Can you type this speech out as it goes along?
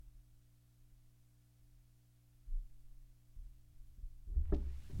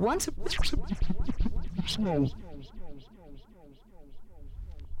Once a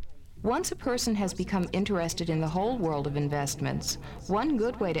Once a person has become interested in the whole world of investments, one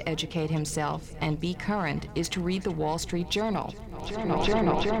good way to educate himself and be current is to read the Wall Street Journal.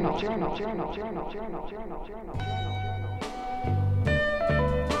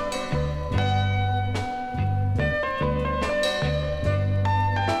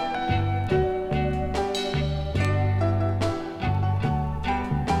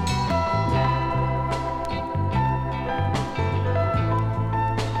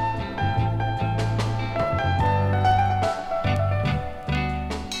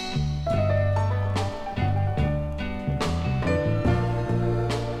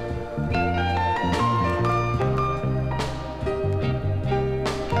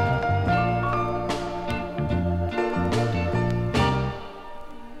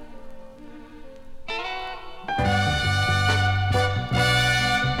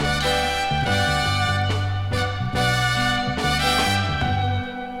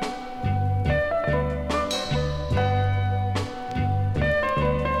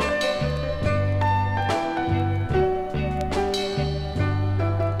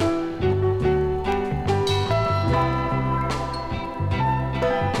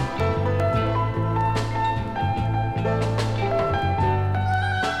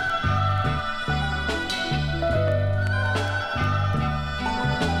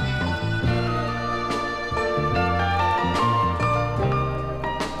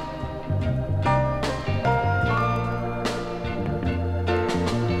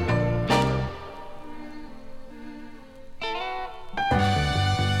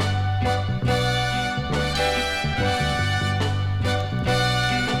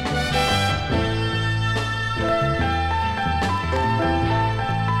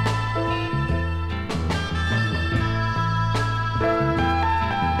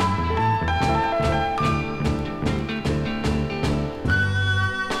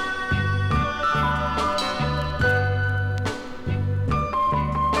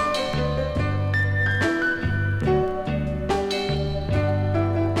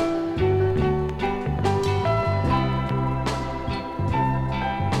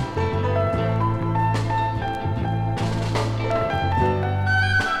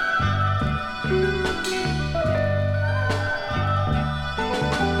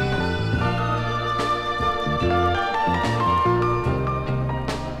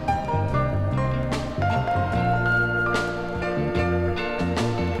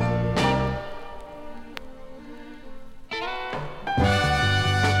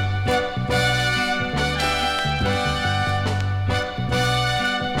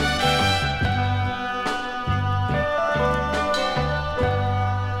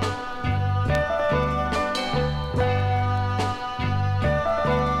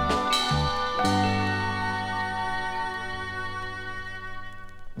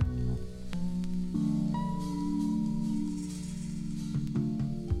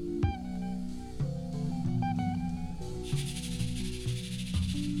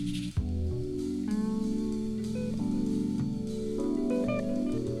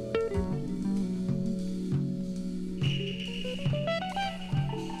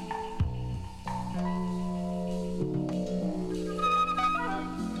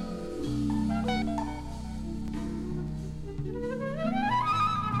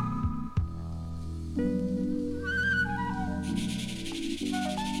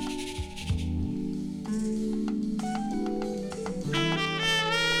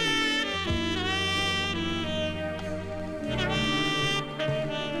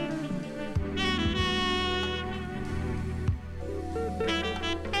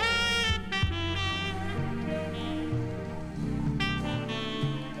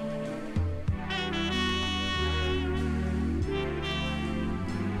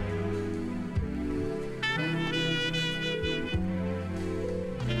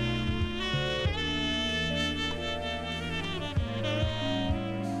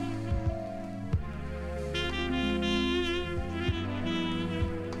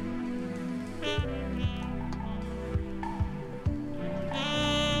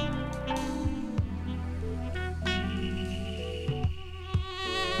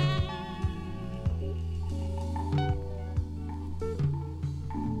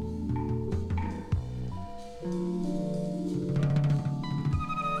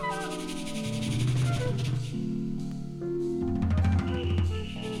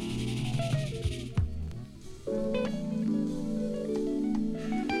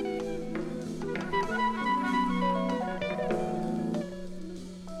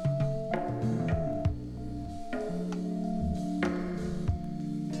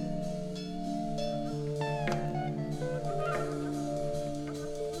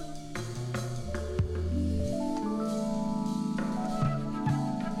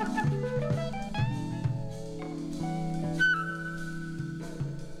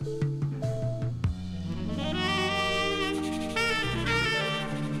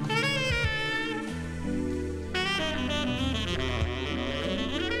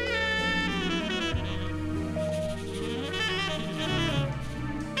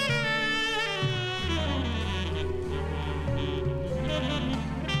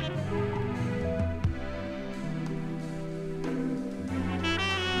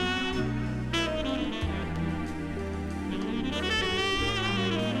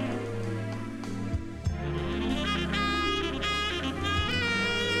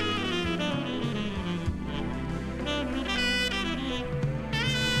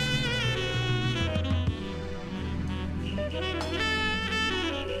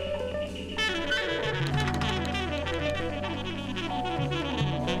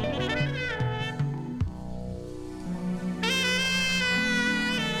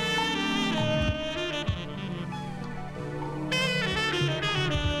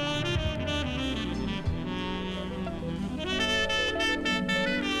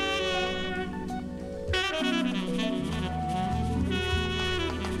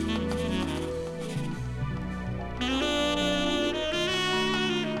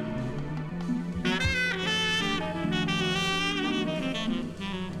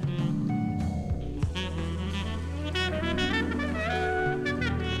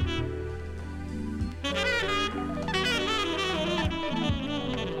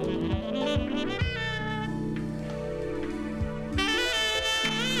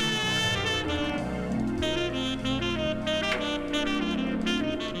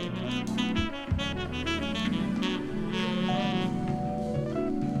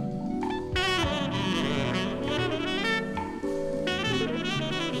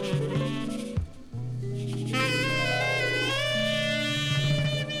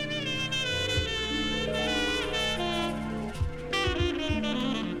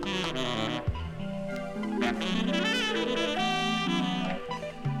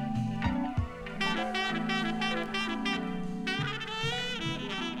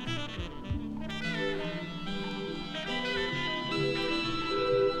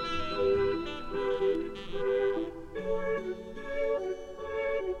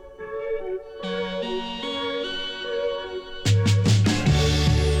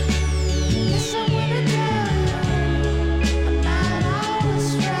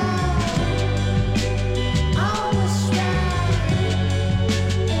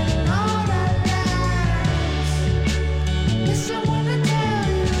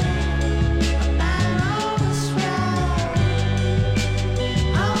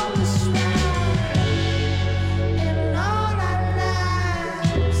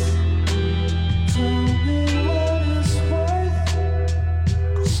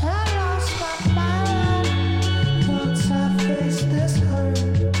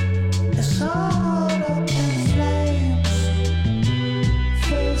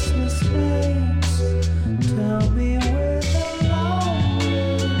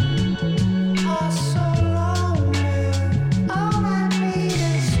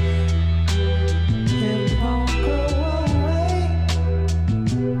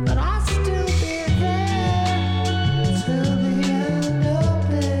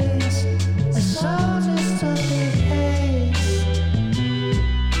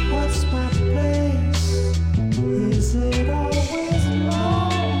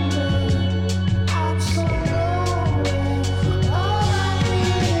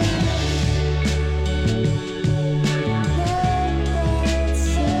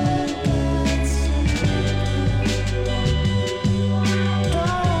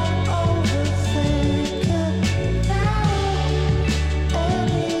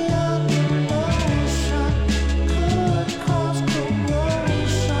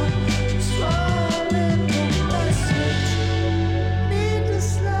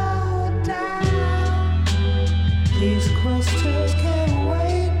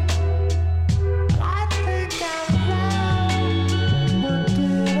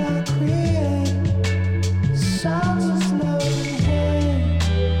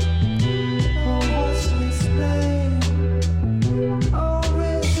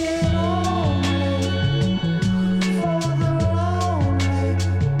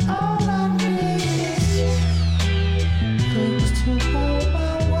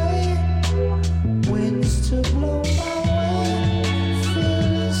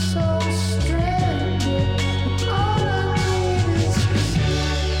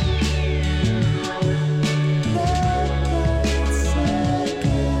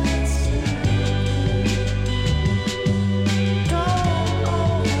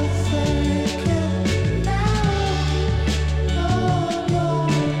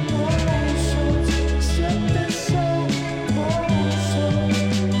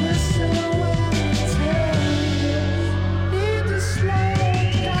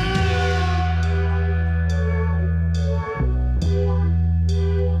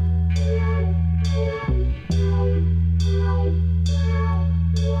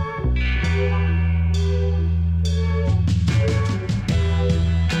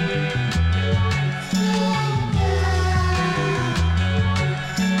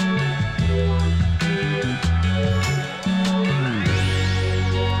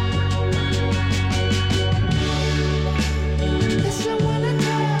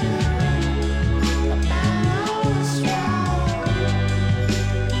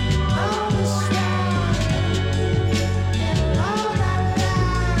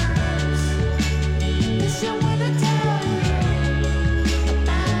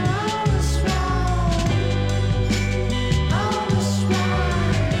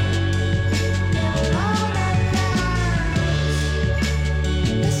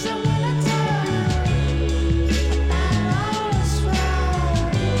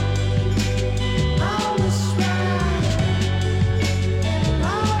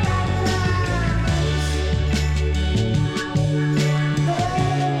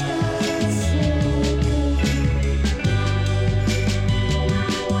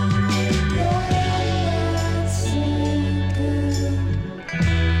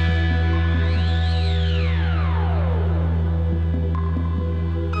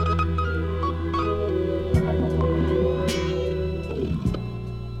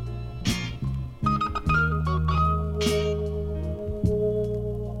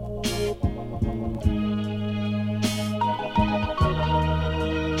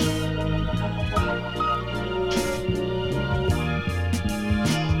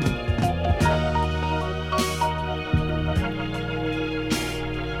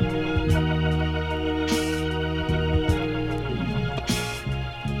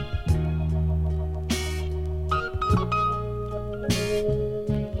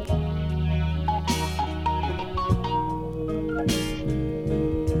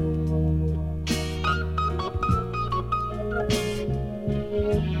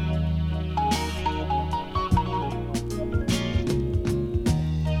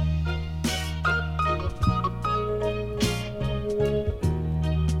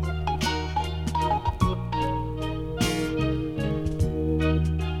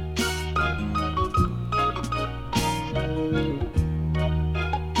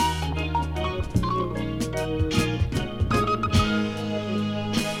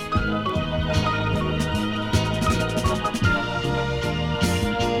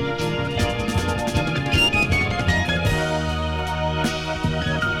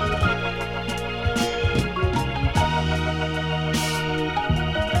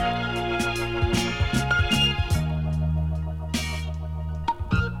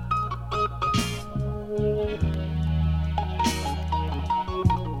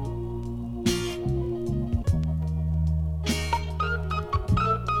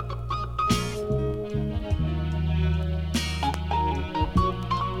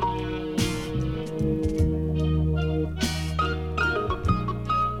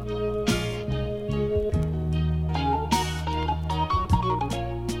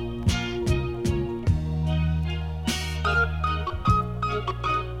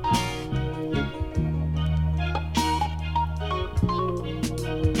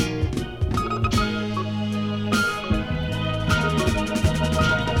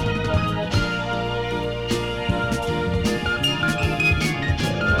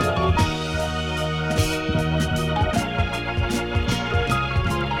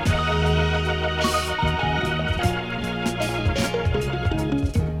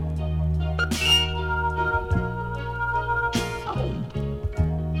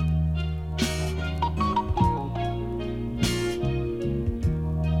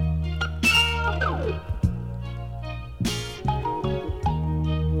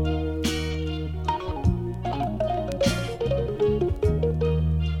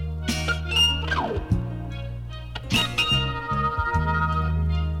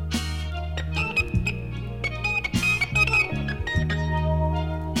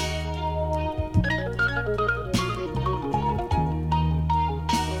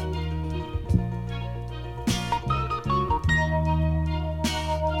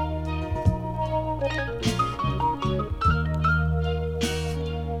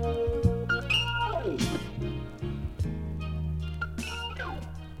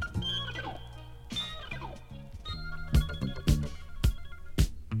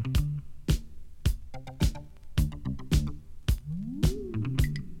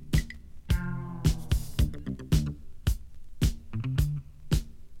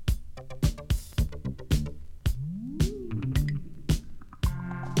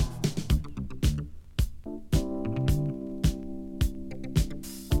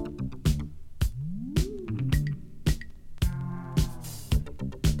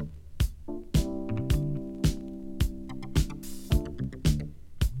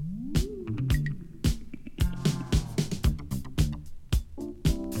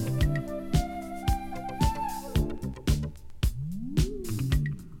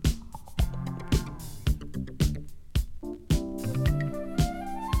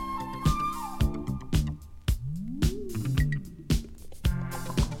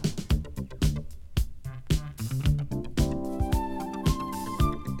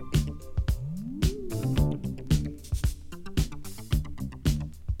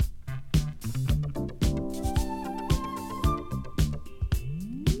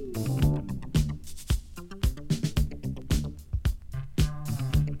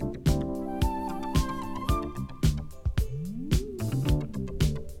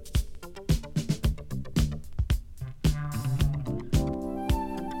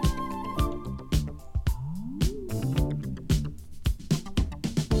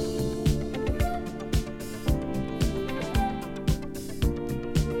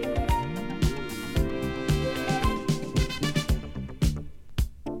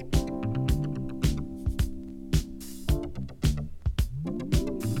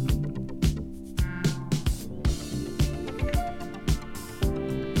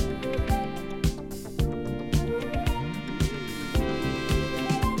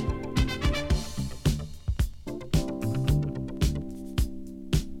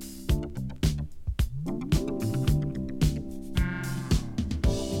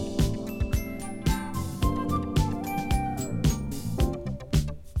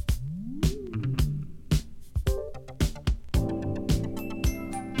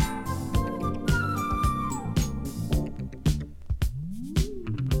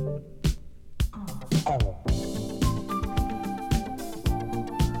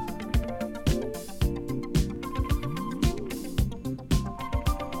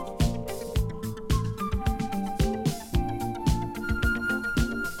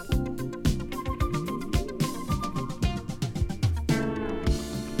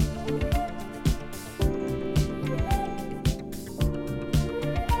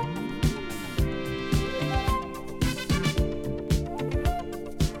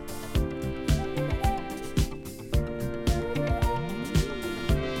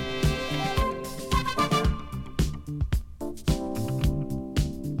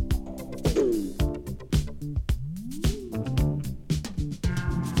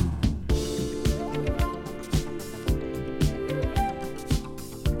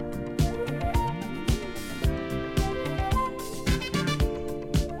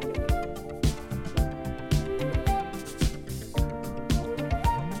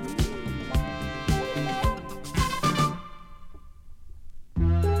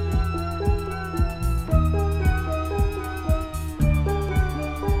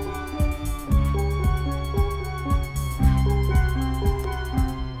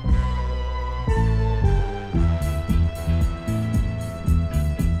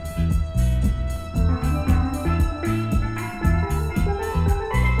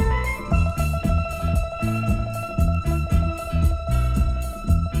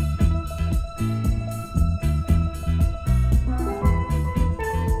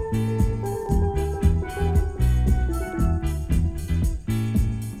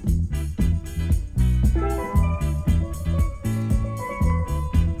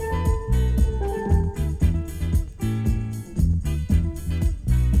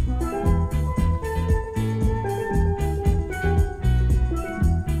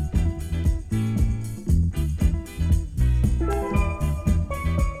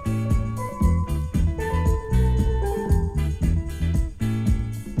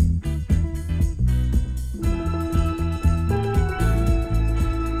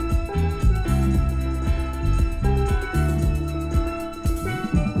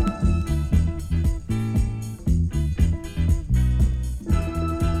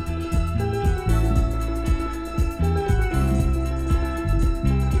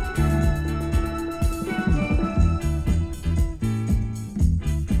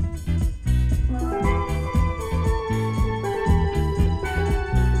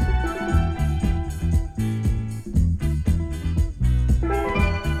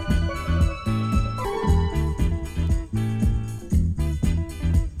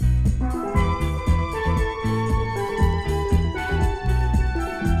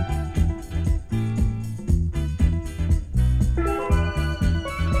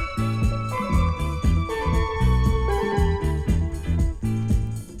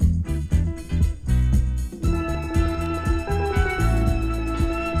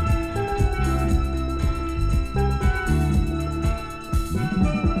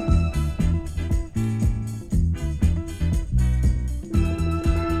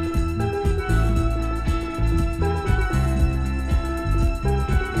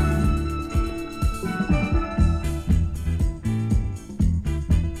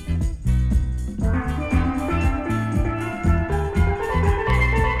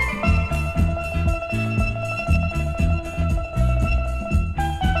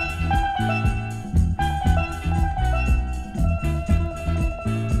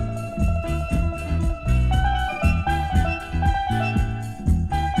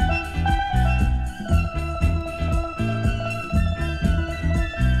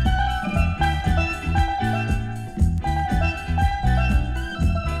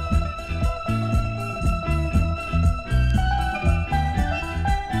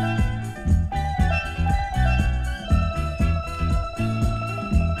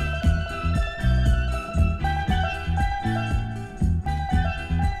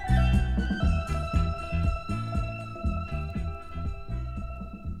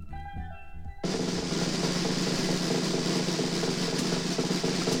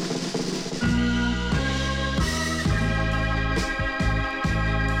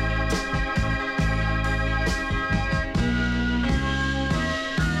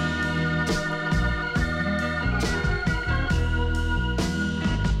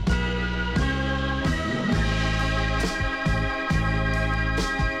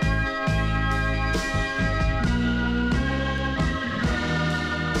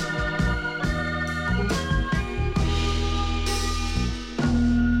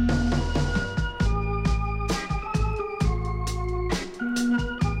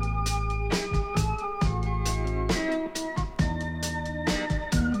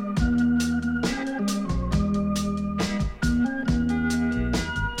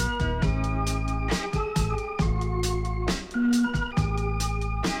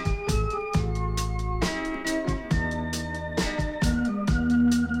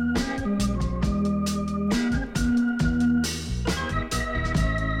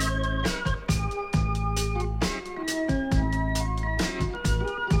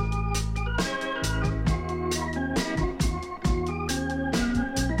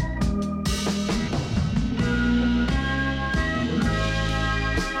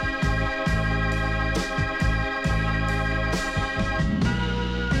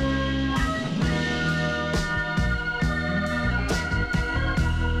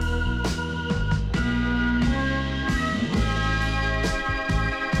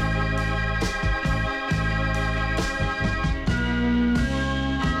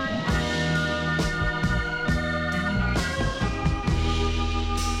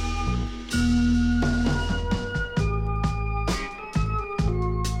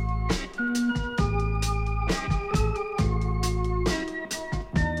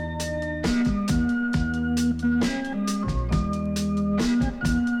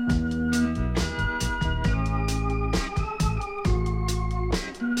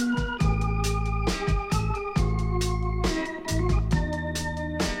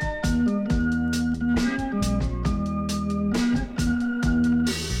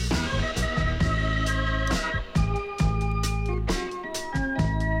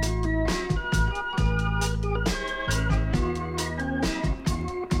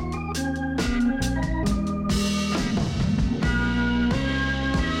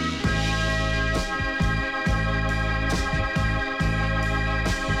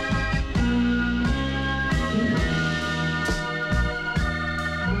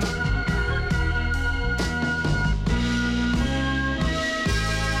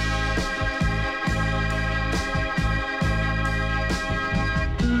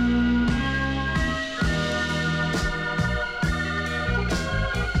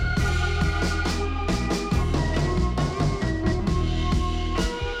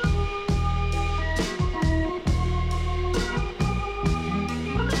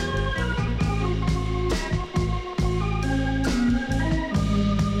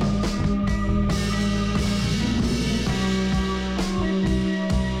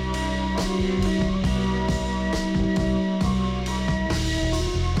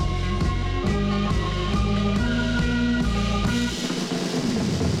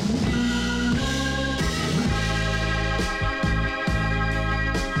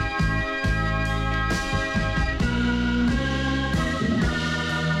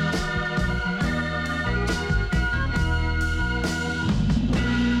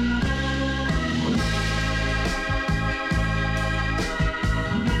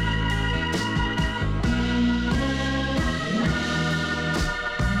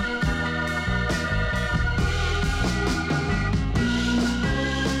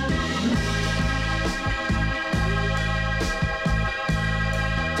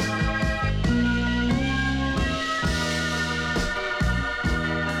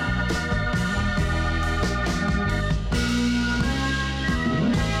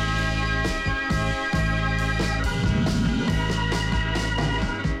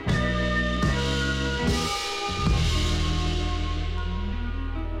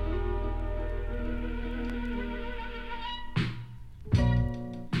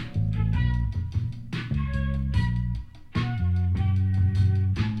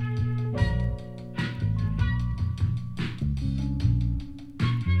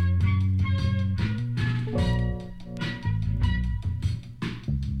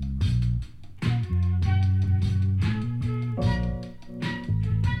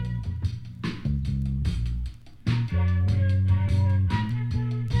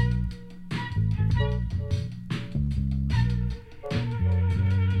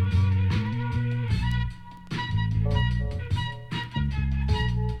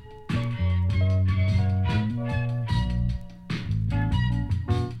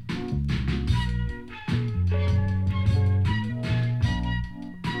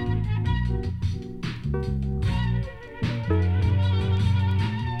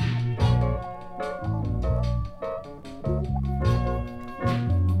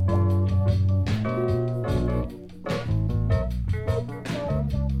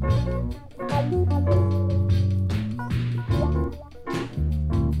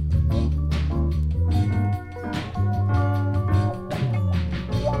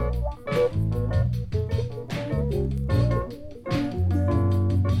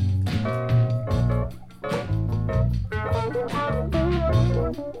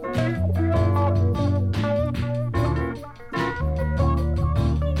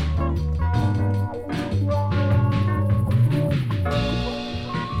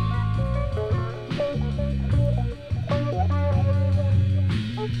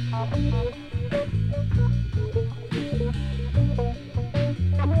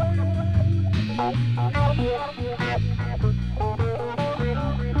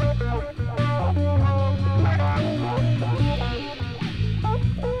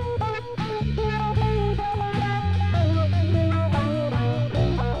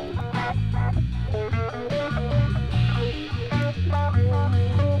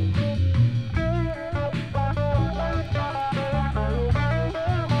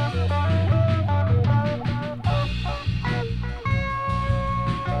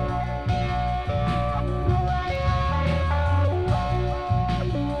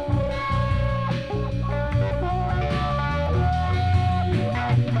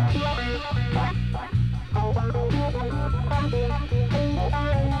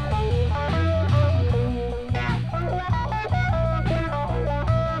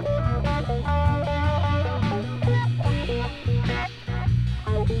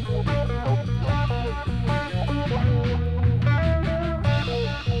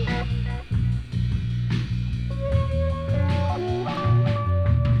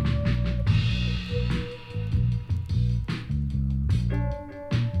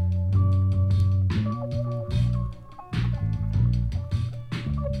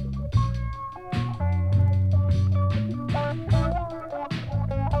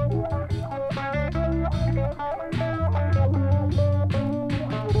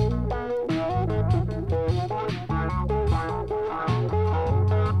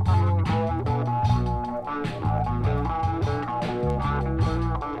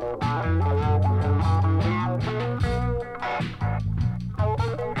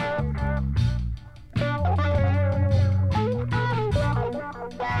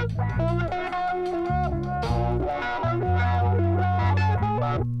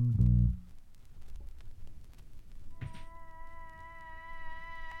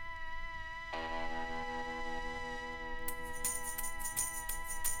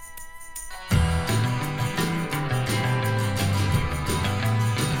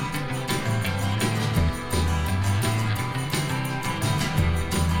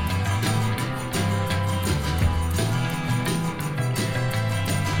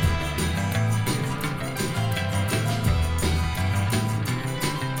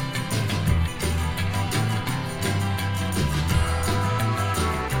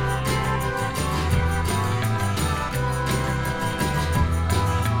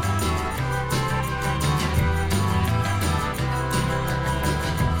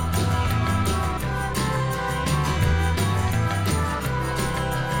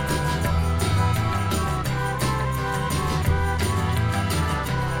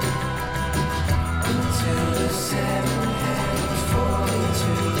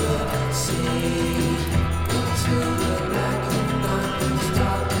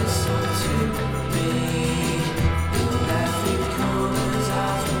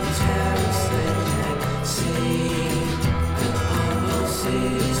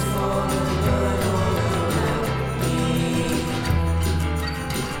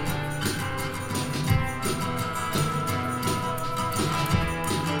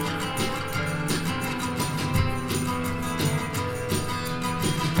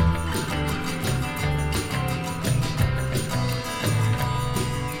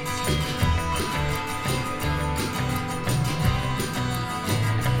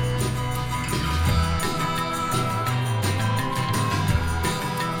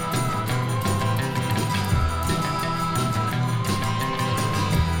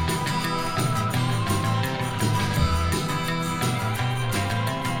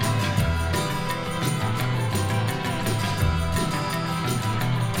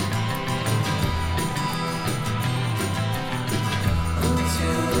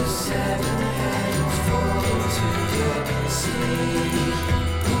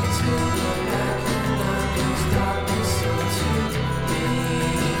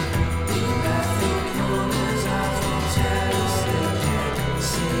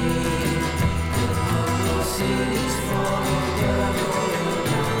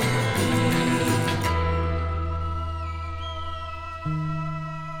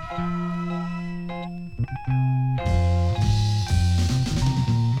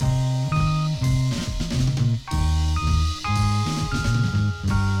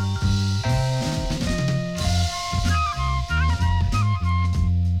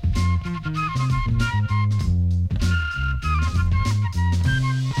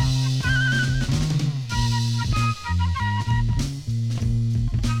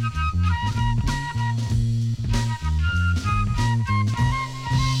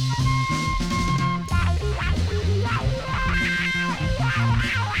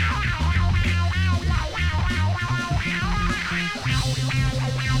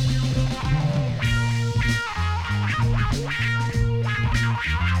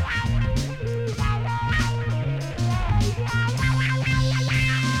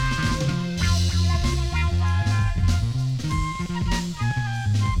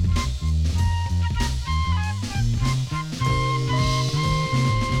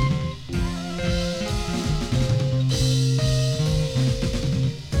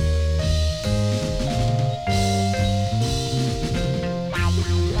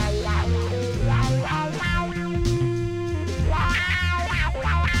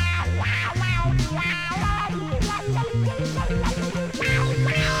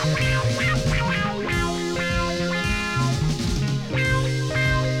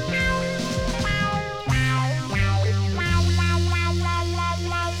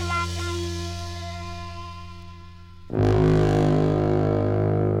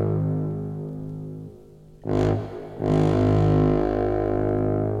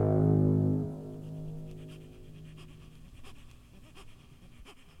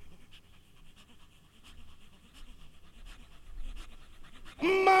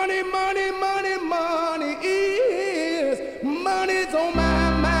 money, money, money, money is money's on my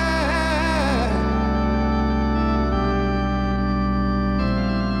mind.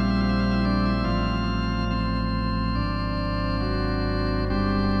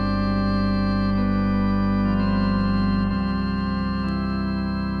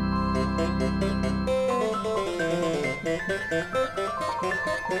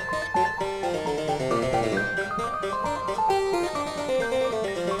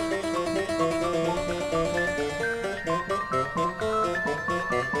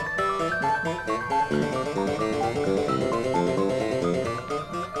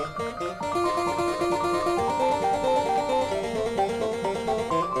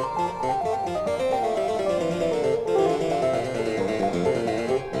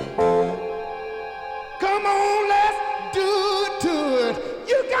 Come on, let's do it to it.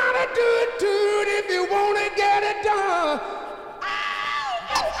 You gotta do it to it if you wanna get it done. Ow,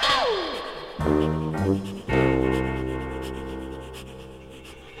 ow, ow.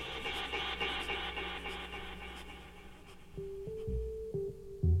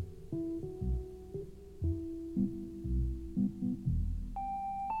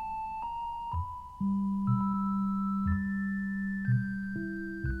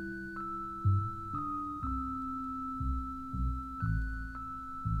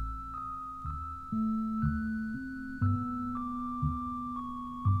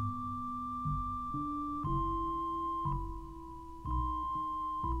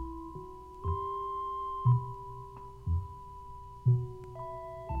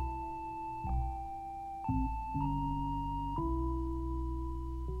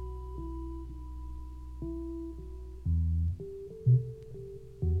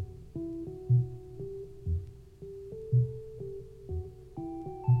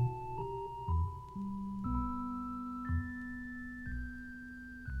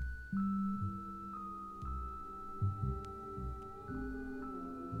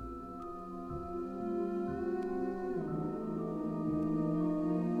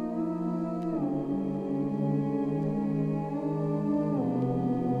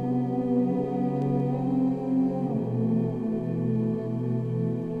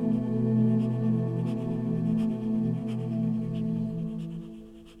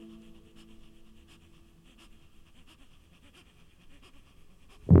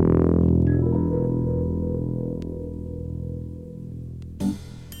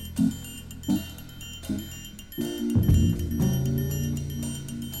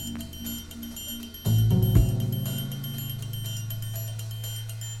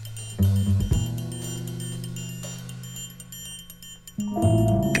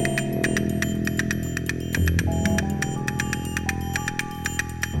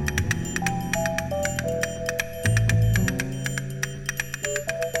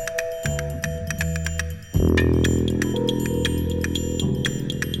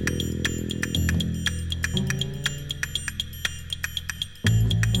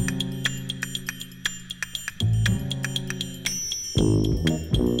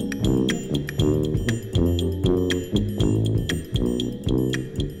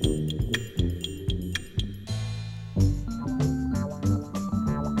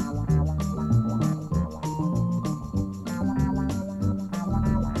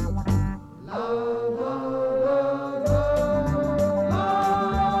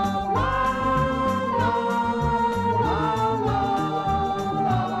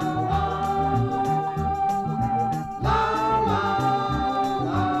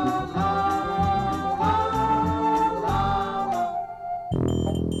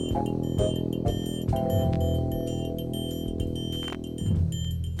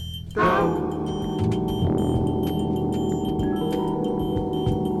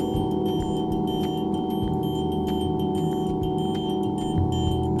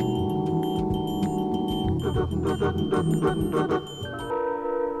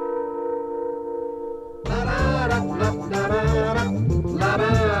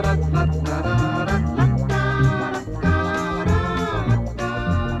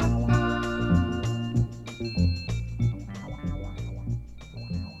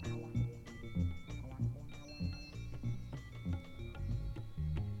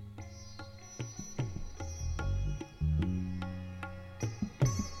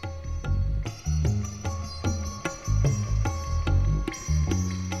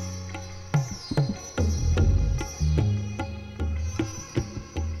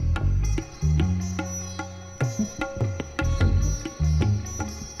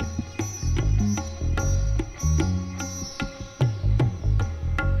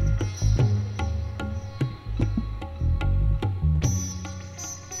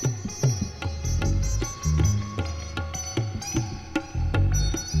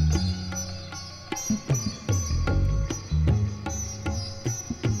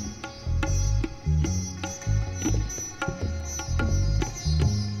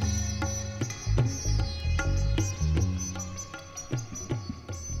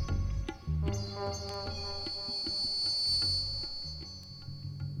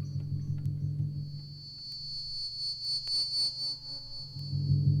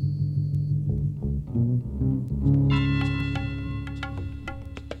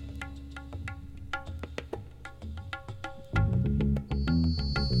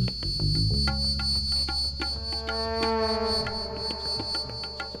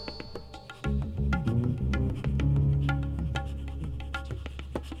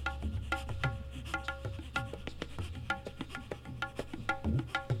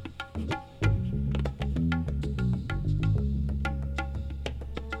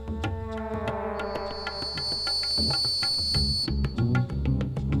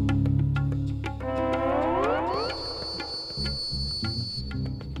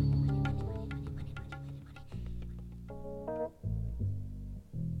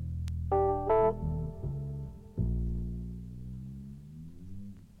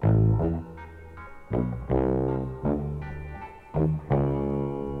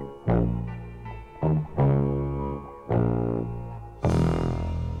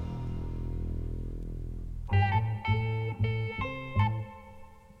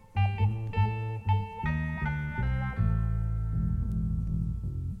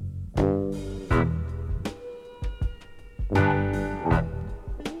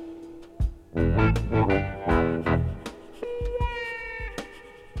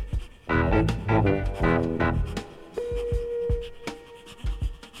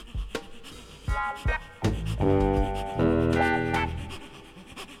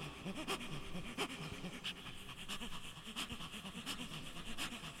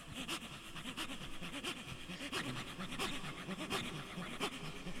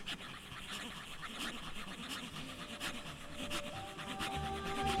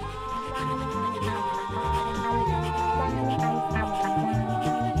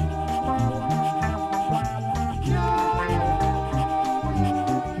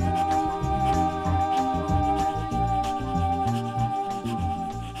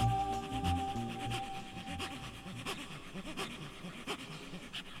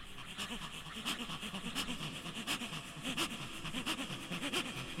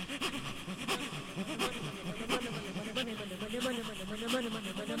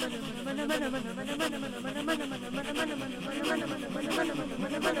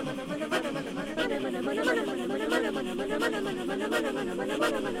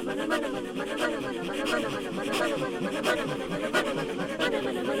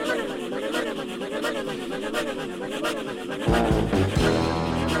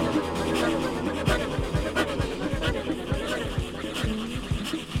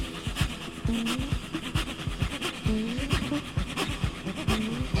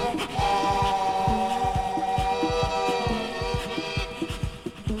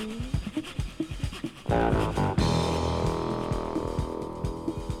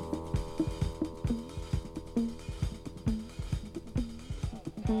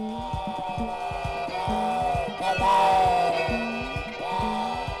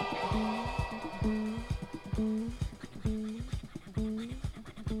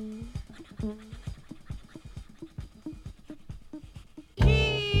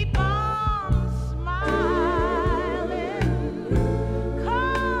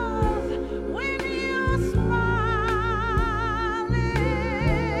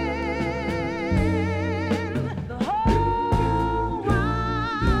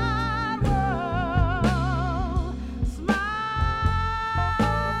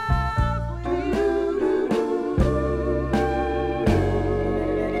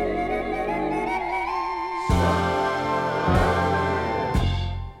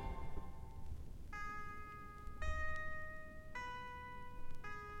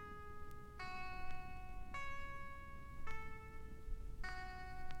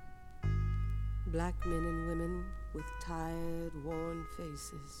 Black men and women with tired, worn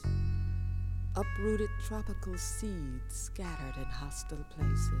faces, uprooted tropical seeds scattered in hostile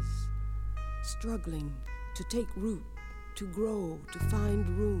places, struggling to take root, to grow, to find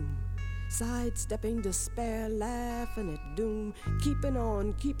room, sidestepping despair, laughing at doom, keeping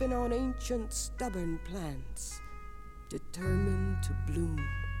on ancient, stubborn plants, determined to bloom.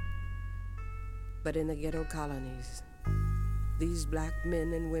 But in the ghetto colonies, these black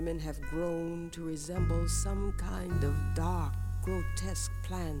men and women have grown to resemble some kind of dark, grotesque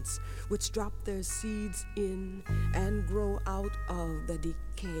plants which drop their seeds in and grow out of the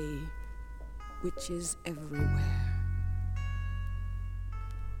decay which is everywhere.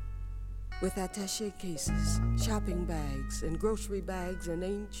 With attaché cases, shopping bags, and grocery bags and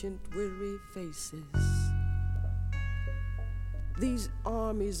ancient, weary faces, these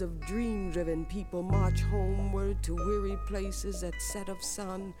armies of dream-driven people march homeward to weary places at set of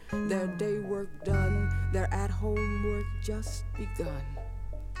sun, their day work done, their at-home work just begun.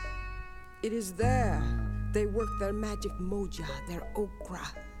 It is there they work their magic moja, their okra.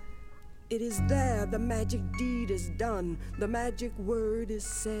 It is there the magic deed is done, the magic word is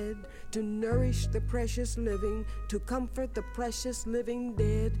said, to nourish the precious living, to comfort the precious living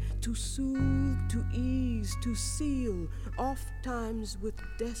dead, to soothe, to ease, to seal, oft times with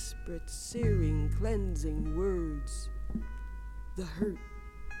desperate, searing, cleansing words. The hurt,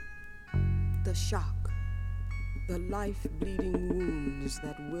 the shock, the life-bleeding wounds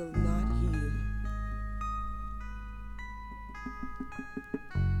that will not heal.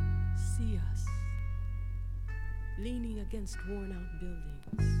 See us, leaning against worn-out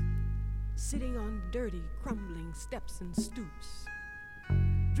buildings, sitting on dirty, crumbling steps and stoops,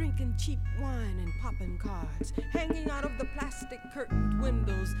 drinking cheap wine and popping cards, hanging out of the plastic curtained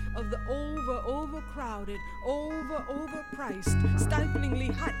windows of the overcrowded, overpriced, stiflingly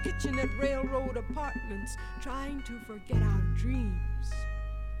hot kitchenette railroad apartments, trying to forget our dreams,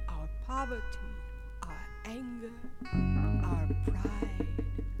 our poverty, our anger, our pride,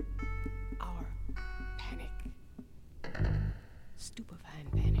 our panic. Stupefying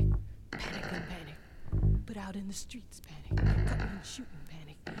panic, panic and panic, put out in the streets panic, cutting and shooting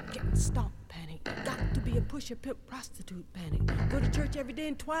panic, getting stomped panic, got to be a pusher, pimp, prostitute panic, go to church every day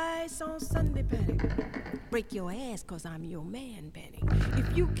and twice on Sunday panic, break your ass cause I'm your man panic,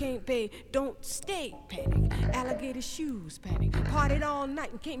 if you can't pay, don't stay panic, alligator shoes panic, partied all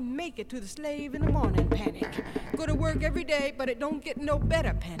night and can't make it to the slave in the morning panic, go to work every day but it don't get no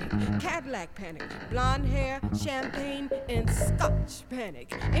better panic, Cadillac panic, blonde hair, champagne and scotch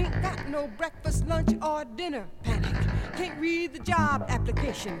panic, ain't got no breakfast, lunch or dinner panic, can't read the job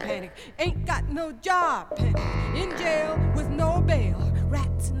application panic, ain't got no job panic, in jail with no bail,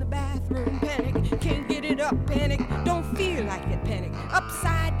 rats in the bathroom panic, can't get it up panic, don't feel like it panic,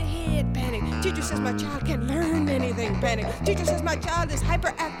 upside the head panic, Teacher says my child can't learn anything, panic. Teacher says my child is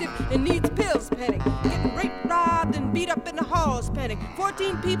hyperactive and needs pills, panic. Getting raped, robbed, and beat up in the halls, panic.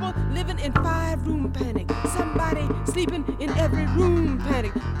 14 people living in 5-room, panic. Somebody sleeping in every room,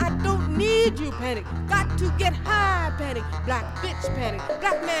 panic. I don't need you, panic. Got to get high, panic. Black bitch, panic.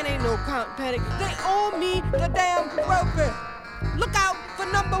 Black man ain't no count, panic. They owe me the damn welfare. Look out for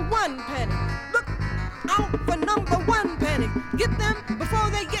number 1, panic. Look out for number 1, panic. Get them before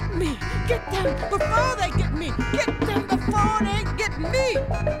they get me. Get them before they get me. Get them before they get me.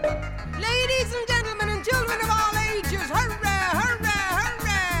 Ladies and gentlemen and children of all ages, hurrah, hurrah,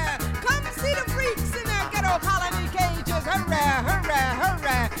 hurrah. Come see the freaks in their ghetto colony cages. Hurrah, hurrah,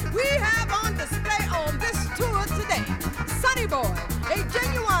 hurrah. We have on display on this tour today Sonny Boy, a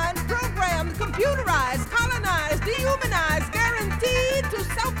genuine, programmed, computerized, colonized, dehumanized, guaranteed to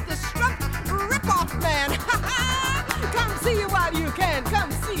self-destruct rip-off man. Come see him while you can.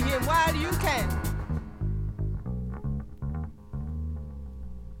 Come see him while you can.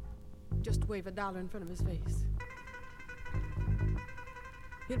 Just wave $1 in front of his face.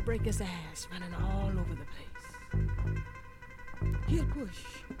 He'll break his ass running all over the place. He'll push,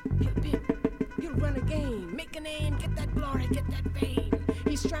 he'll pimp, he'll run a game, make a name, get that glory, get that fame.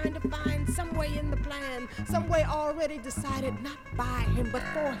 He's trying to find some way in the plan, some way already decided, not by him, but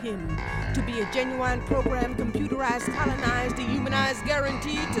for him, to be a genuine, programmed, computerized, colonized, dehumanized,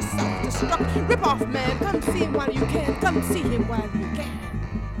 guaranteed to self-destruct, rip-off man. Come see him while you can. Come see him while you can.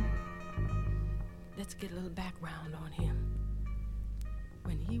 Let's get a little background on him.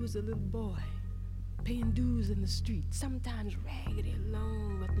 When he was a little boy, paying dues in the street, sometimes raggedy,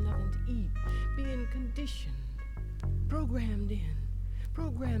 alone with nothing to eat, being conditioned, programmed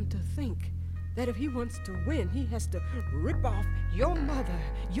to think that if he wants to win, he has to rip off your mother,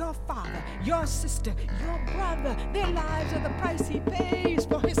 your father, your sister, your brother. Their lives are the price he pays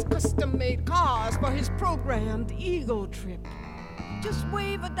for his custom-made cars, for his programmed ego trip. Just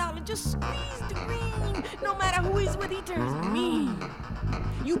wave $1, just squeeze the green. No matter who he's with, he turns mean.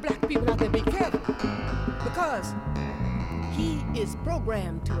 You black people out there, be careful, because he is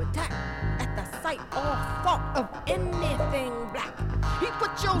programmed to attack at the sight or thought of anything black. He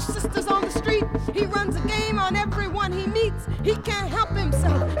puts your sisters on the street. He runs a game on everyone he meets. He can't help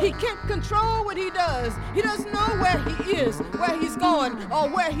himself. He can't control what he does. He doesn't know where he is, where he's going, or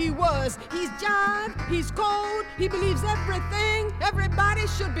where he was. He's jive, he's cold, he believes everything. Everybody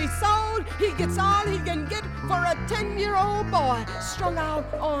should be sold. He gets all he can get for a 10-year-old boy strung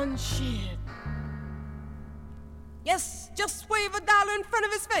out on shit. Yes, just wave $1 in front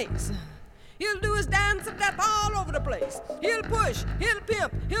of his face. He'll do his dance of death all over the place. He'll push, he'll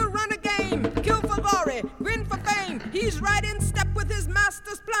pimp, he'll run a game, kill for glory, win for fame. He's right in step with his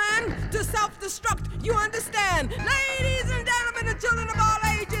master's plan to self-destruct, you understand? Ladies and gentlemen and children of all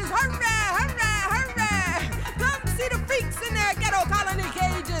ages, hurrah, hurrah, hurrah. Come see the freaks in their ghetto colony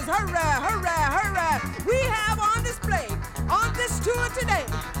cages. Hurrah, hurrah, hurrah. We have on display, on this tour today,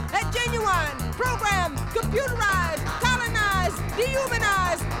 a genuine, programmed, computerized, colonized,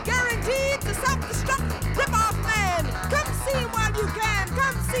 dehumanized, guaranteed to self-destruct, rip-off man. Come see him while you can.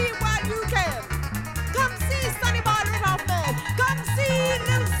 Come see him while you can. Come see Sonny Boy, rip-off man. Come see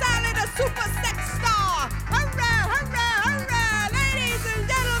Little Sally, the super sex star. Hurrah, hurrah, hurrah. Ladies and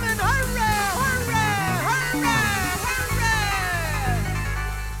gentlemen, hurrah, hurrah, hurrah, hurrah.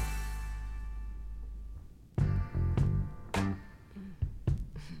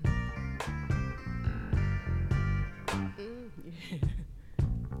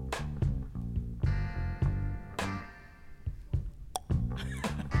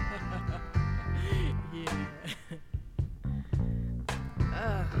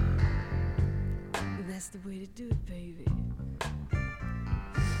 That's the way to do it, baby.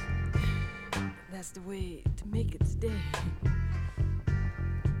 That's the way to make it today.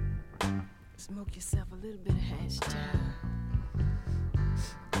 Smoke yourself a little bit of hash, child.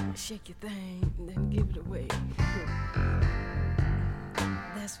 Shake your thing and then give it away.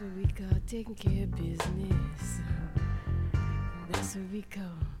 That's what we call taking care of business. That's what we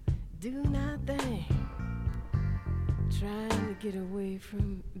call doing our thing. Trying to get away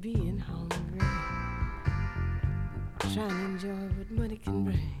from being hungry. Trying to enjoy what money can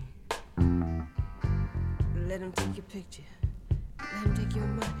bring. Let them take your picture. Let them take your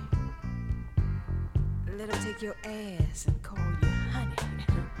money. Let them take your ass and call you honey.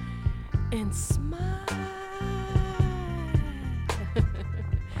 And smile.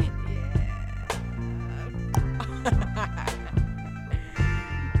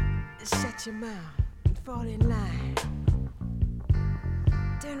 Shut your mouth and fall in line.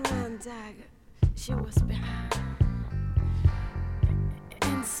 Turn around, tiger. Show us behind.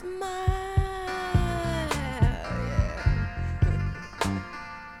 And smile.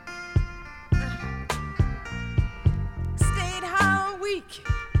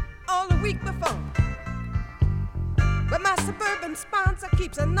 week before. But my suburban sponsor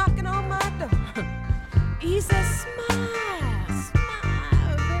keeps a knocking on my door. He says, smile,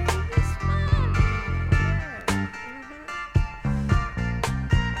 smile, baby, smile.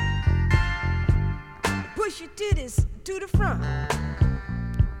 Push your titties to the front.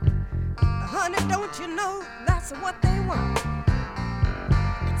 Honey, don't you know that's what they want?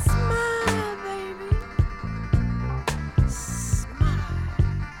 Smile, baby. Smile.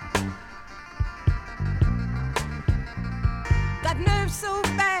 Got nerves so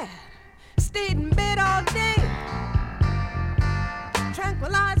bad, stayed in bed all day.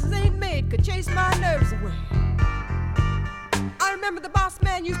 Tranquilizers ain't made, could chase my nerves away. I remember the boss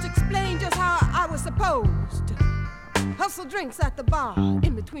man used to explain just how I was supposed to hustle drinks at the bar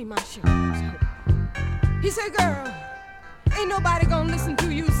in between my shows. He said, girl, ain't nobody gonna listen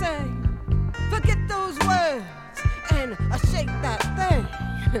to you sing. Forget those words and shake that thing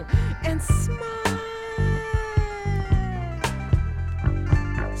and smile.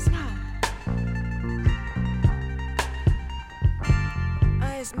 Smile. I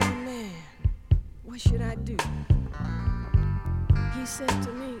asked my man, what should I do? He said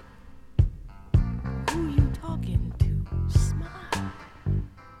to me, who you talking to? Smile.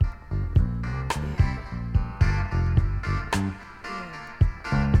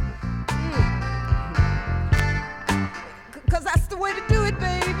 Cause that's the way to do it,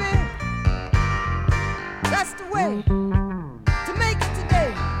 baby. That's the way to make it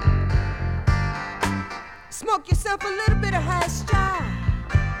today. Smoke yourself a little bit of hash jar.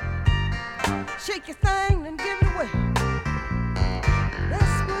 Shake your thing and give it away.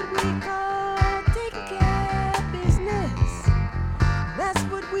 That's what we call taking care of business. That's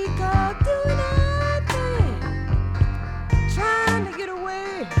what we call doing our thing. Trying to get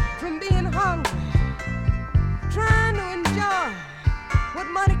away from being hungry. Trying to enjoy what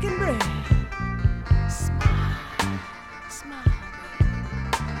money can bring. Smile, smile, baby.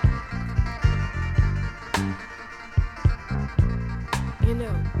 You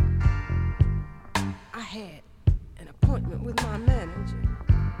know, I had an appointment with my manager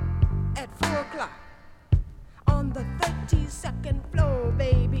at 4 o'clock on the 32nd floor,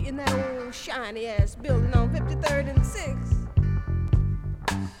 baby, in that old shiny-ass building on 53rd and 6th.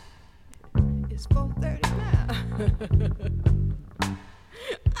 It's 4:30 now.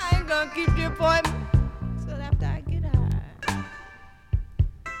 I ain't gonna keep the appointment till after I get high.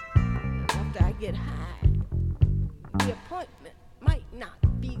 And after I get high, the appointment might not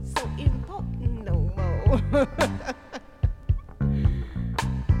be so important no more.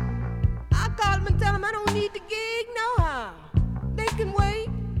 I call them and tell them I don't need the gig no how. They can wait.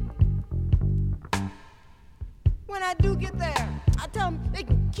 When I do get there, I tell them they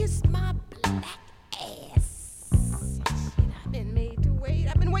can kiss my black ass. Shit, I've been made to wait.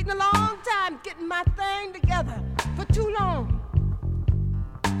 I've been waiting a long time getting my thing together for too long.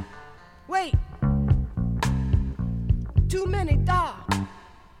 Wait. Too many dark,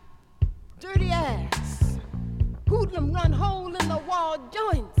 dirty ass, hoodlum run hole in the wall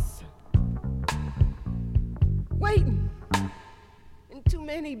joints. Waiting in too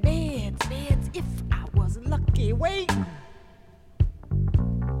many beds if I was lucky. Waiting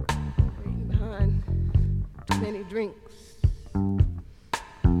behind too many drinks,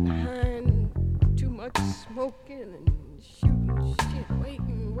 behind too much smoking and shooting shit.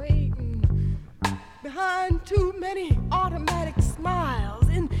 Waiting behind too many automatic smiles,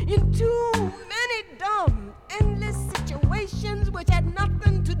 in too many dumb, endless situations which had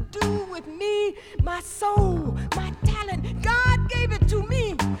nothing to do with me, my soul, my talent. God gave it to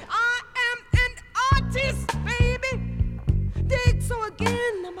me. I am an artist, baby. Dig, so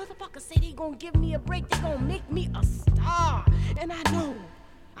again, the motherfucker said he gonna give me a break. They gonna make me a star. And I know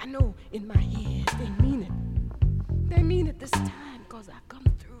in my head they mean it. They mean it this time, cause I come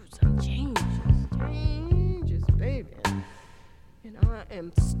through some changes, baby. And I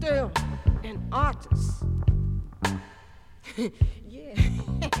am still an artist.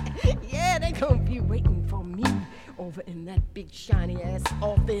 Yeah, they gonna be waiting for me over in that big shiny ass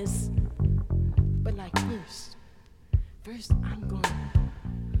office. But like first I'm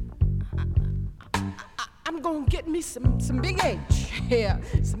gonna get me some big H. Yeah,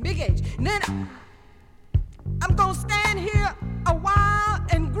 some big H. And then I'm gonna stand here a while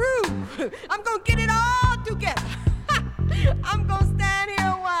and groove. I'm gonna get it all together. I'm gonna stand here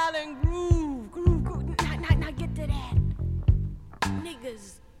a while and groove. Now get to that.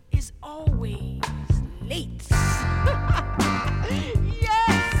 Niggas is always late.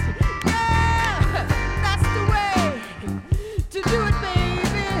 Yes, yeah, that's the way to do it,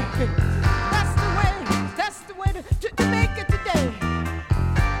 baby. That's the way to make it today.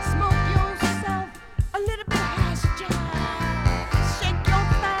 Smoke your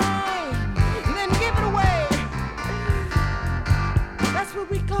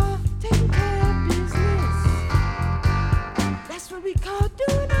call taking care of business. That's what we call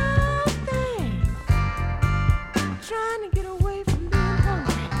doing our thing. Trying to get away from being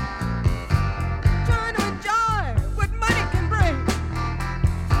hungry. Trying to enjoy what money can bring.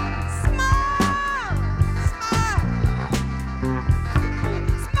 Smile, smile.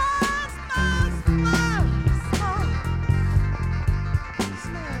 Smile, smile, smile, smile.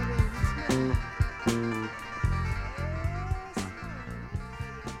 Smile, baby, smile.